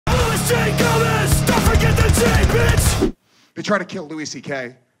bitch! They try to kill Louis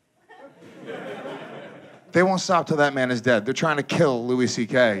C.K. They won't stop till that man is dead. They're trying to kill Louis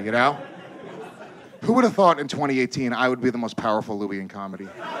C.K., you know? Who would have thought in 2018 I would be the most powerful Louis in comedy?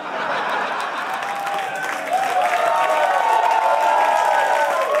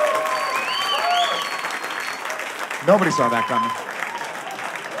 Nobody saw that coming.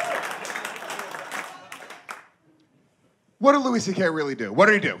 What did Louis C.K. really do? What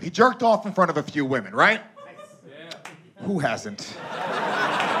did he do? He jerked off in front of a few women, right? Yeah. Who hasn't?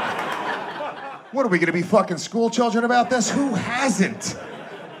 What are we gonna be fucking school children about this? Who hasn't?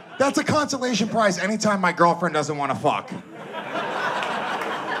 That's a consolation prize anytime my girlfriend doesn't want to fuck.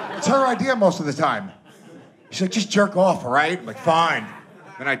 It's her idea most of the time. She's like, just jerk off, all right? I'm like, fine.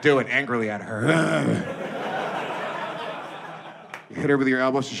 Then I do it angrily at her. You hit her with your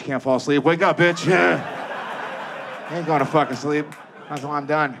elbow so she can't fall asleep. Wake up, bitch. You ain't going to fucking sleep until I'm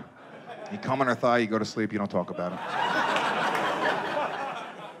done. You come on her thigh, you go to sleep, you don't talk about it.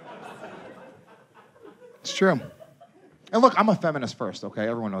 It's true. And look, I'm a feminist first, okay?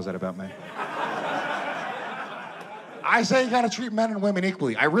 Everyone knows that about me. I say you gotta treat men and women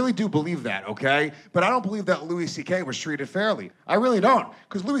equally. I really do believe that, okay? But I don't believe that Louis C.K. was treated fairly. I really don't.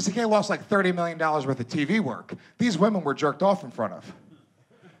 Because Louis C.K. lost like $30 million worth of TV work. These women were jerked off in front of.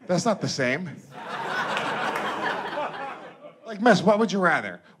 That's not the same. Like, miss, what would you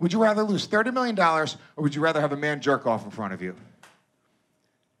rather? Would you rather lose $30 million or would you rather have a man jerk off in front of you?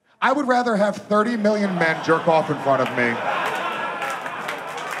 I would rather have 30 million men jerk off in front of me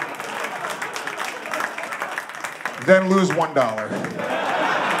than lose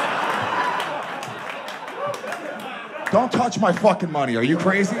 $1. Don't touch my fucking money. Are you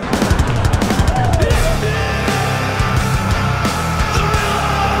crazy?